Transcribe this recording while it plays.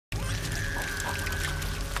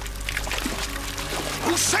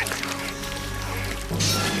Set!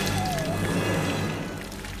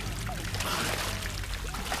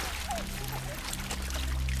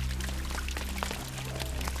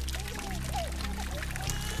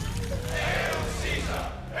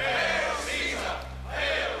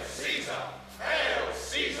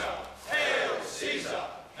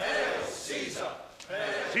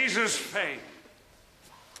 Caesar's fame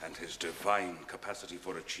and his divine capacity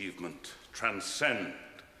for achievement transcend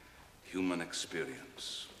human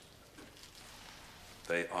experience.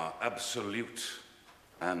 They are absolute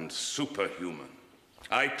and superhuman.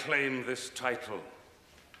 I claim this title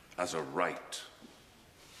as a right.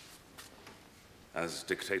 As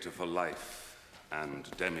dictator for life and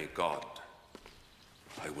demigod,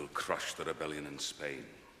 I will crush the rebellion in Spain.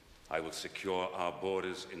 I will secure our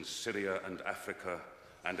borders in Syria and Africa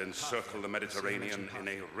and encircle the Mediterranean in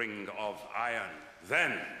a ring of iron.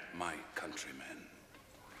 Then, my countrymen,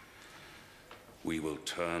 we will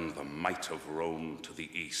turn the might of Rome to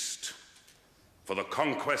the east for the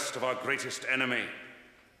conquest of our greatest enemy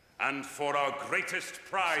and for our greatest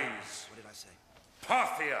prize. What did I say?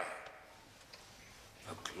 Parthia,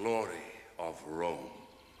 the glory of Rome,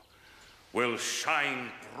 will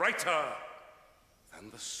shine brighter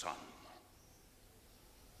than the sun.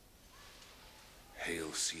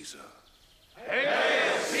 Hail Caesar.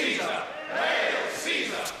 Hail Caesar! Hail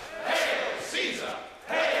Caesar! Hail Caesar!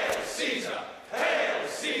 Hail Caesar! Hail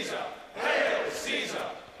Caesar! Hail Caesar! Hail Caesar!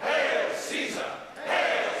 Hail Caesar!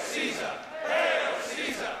 Hail Caesar! Hail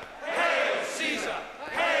Caesar! Hail Caesar!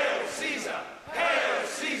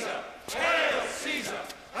 Hail Caesar! Hail Caesar!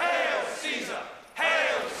 Hail Caesar!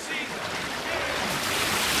 Hail Caesar!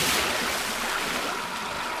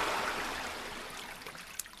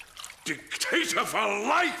 Dictator for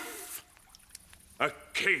life! A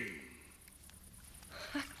king!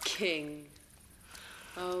 A king?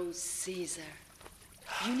 Oh, Caesar.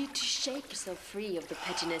 You need to shake yourself free of the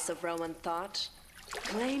pettiness of Roman thought.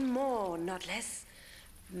 Claim more, not less.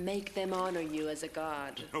 Make them honor you as a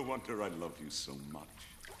god. No wonder I love you so much.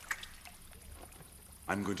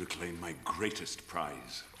 I'm going to claim my greatest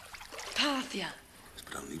prize. Parthia. Yes,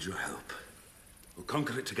 but I'll need your help. We'll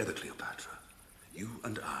conquer it together, Cleopatra. You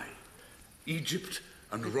and I. Egypt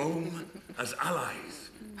and Rome as allies,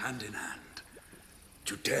 hand in hand.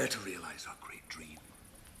 Do you dare to realize our great dream?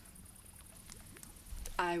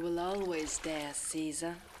 I will always dare,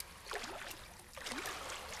 Caesar.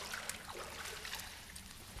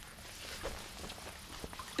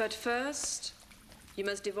 But first, you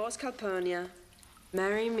must divorce Calpurnia,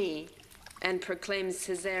 marry me, and proclaim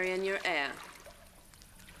Caesarion your heir.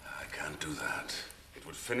 I can't do that. It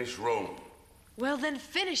would finish Rome. Well, then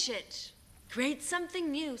finish it. Create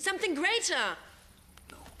something new, something greater.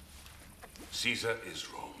 No. Caesar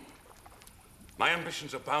is Rome. My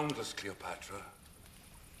ambitions are boundless, Cleopatra,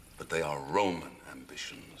 but they are Roman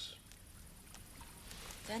ambitions.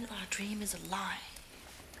 Then our dream is a lie.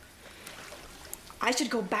 I should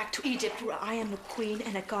go back to Egypt where I am a queen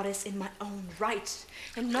and a goddess in my own right,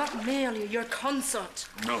 and not merely your consort.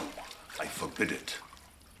 No, I forbid it.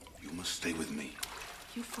 You must stay with me.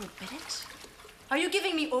 You forbid it? Are you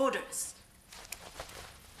giving me orders?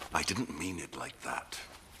 I didn't mean it like that.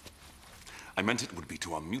 I meant it would be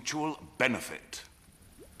to our mutual benefit.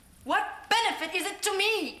 What benefit is it to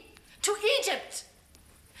me? To Egypt?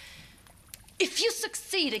 If you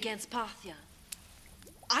succeed against Parthia,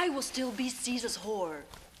 I will still be Caesar's whore,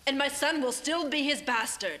 and my son will still be his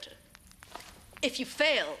bastard. If you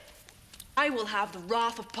fail, I will have the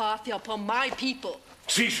wrath of Parthia upon my people.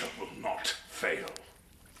 Caesar will not fail.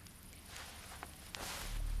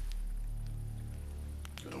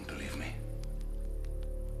 You don't believe me?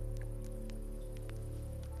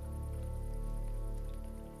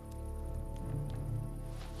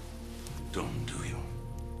 Don't, do you?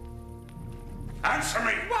 Answer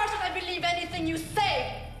me! Why should I believe anything you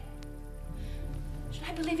say? Should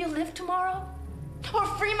I believe you'll live tomorrow? Or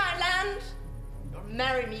free my land? Or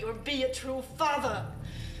marry me or be a true father?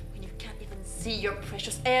 When you can't even see your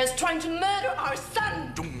precious heirs trying to murder our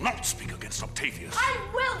son! Do not speak against Octavius. I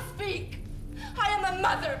will speak! I am a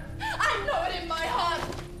mother. I know it in my heart.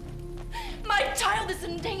 My child is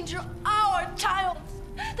in danger. Our child.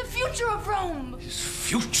 The future of Rome. His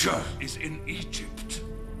future is in Egypt.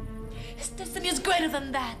 His destiny is greater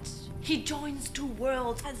than that. He joins two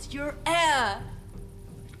worlds as your heir.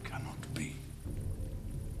 It cannot be.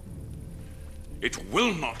 It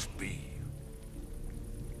will not be.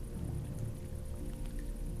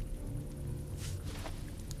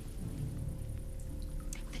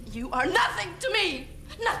 Then you are nothing to me.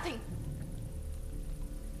 Nothing.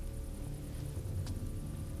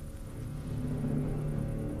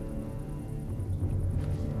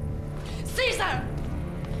 Caesar!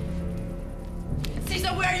 Caesar,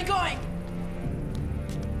 where are you going?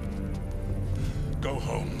 Go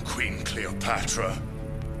home, Queen Cleopatra.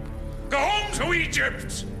 Go home to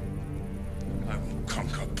Egypt! I will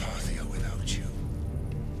conquer Parthia without you.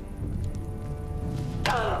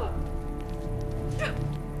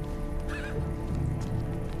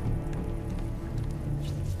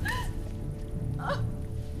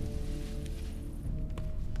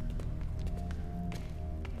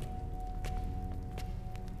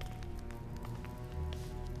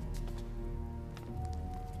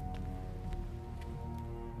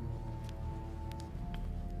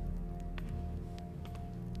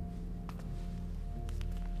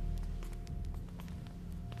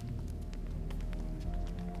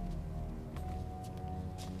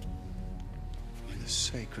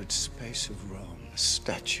 Sacred space of Rome, a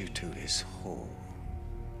statue to his whore.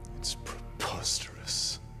 It's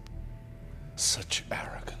preposterous. Such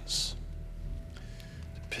arrogance.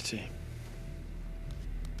 Pity.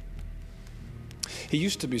 He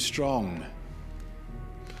used to be strong.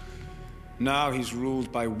 Now he's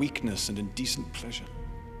ruled by weakness and indecent pleasure.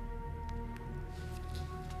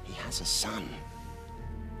 He has a son.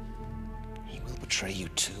 He will betray you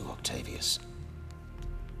too, Octavius.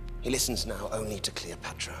 He listens now only to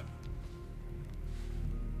Cleopatra.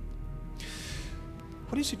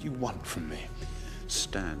 What is it you want from me?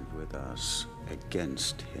 Stand with us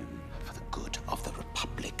against him. For the good of the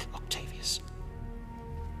Republic, Octavius.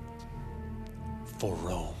 For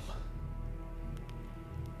Rome.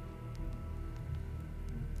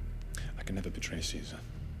 I can never betray Caesar.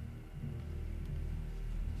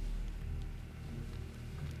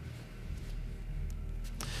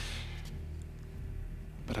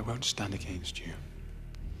 But I won't stand against you.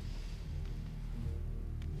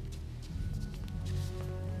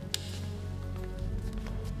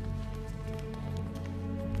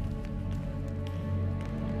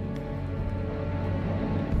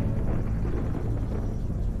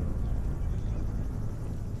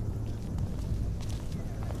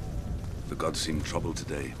 The gods seem troubled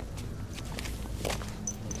today.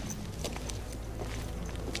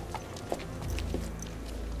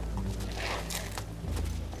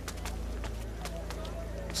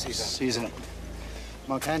 Caesar.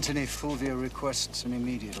 Mark Antony Fulvia requests an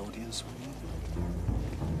immediate audience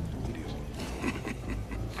with you.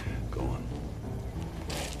 Go on.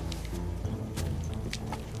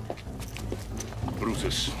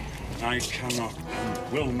 Brutus, I cannot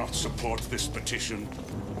and will not support this petition.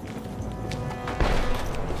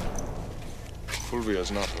 Fulvia's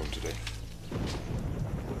not home today.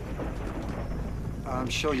 I'm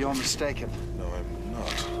sure you're mistaken. No, I'm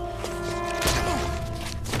not.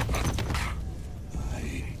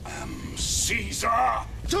 Caesar!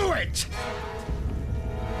 Do it!